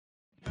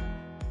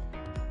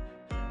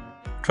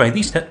Try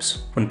these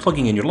tips when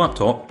plugging in your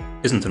laptop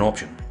isn't an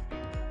option.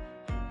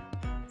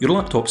 Your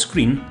laptop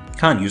screen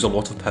can use a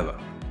lot of power.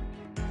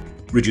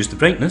 Reduce the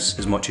brightness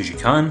as much as you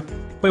can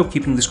while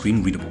keeping the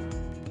screen readable.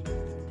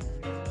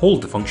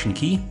 Hold the function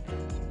key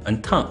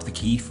and tap the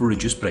key for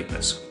reduced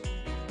brightness.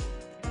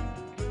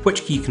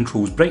 Which key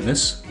controls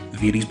brightness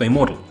varies by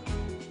model.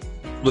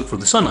 Look for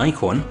the sun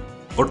icon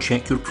or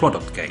check your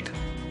product guide.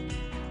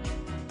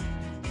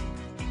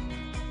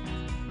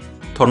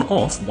 Turn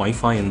off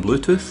Wi-Fi and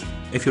Bluetooth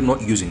if you're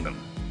not using them.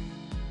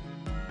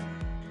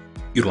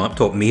 Your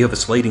laptop may have a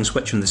sliding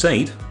switch on the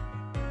side.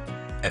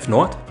 If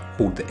not,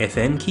 hold the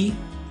FN key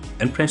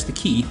and press the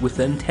key with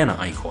the antenna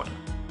icon.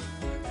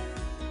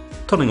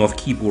 Turning off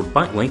keyboard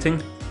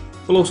backlighting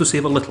will also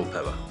save a little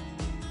power.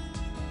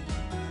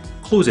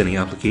 Close any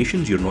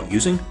applications you're not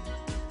using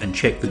and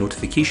check the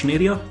notification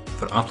area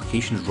for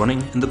applications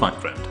running in the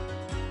background.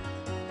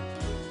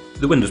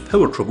 The Windows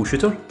Power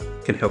Troubleshooter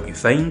can help you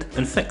find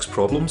and fix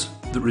problems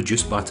that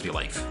reduce battery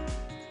life.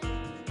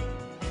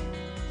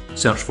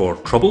 Search for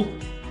Trouble,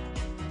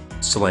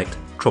 select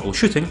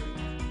Troubleshooting,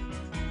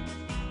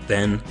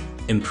 then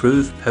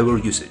Improve Power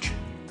Usage.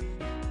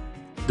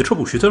 The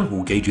troubleshooter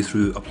will guide you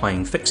through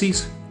applying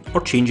fixes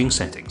or changing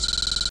settings.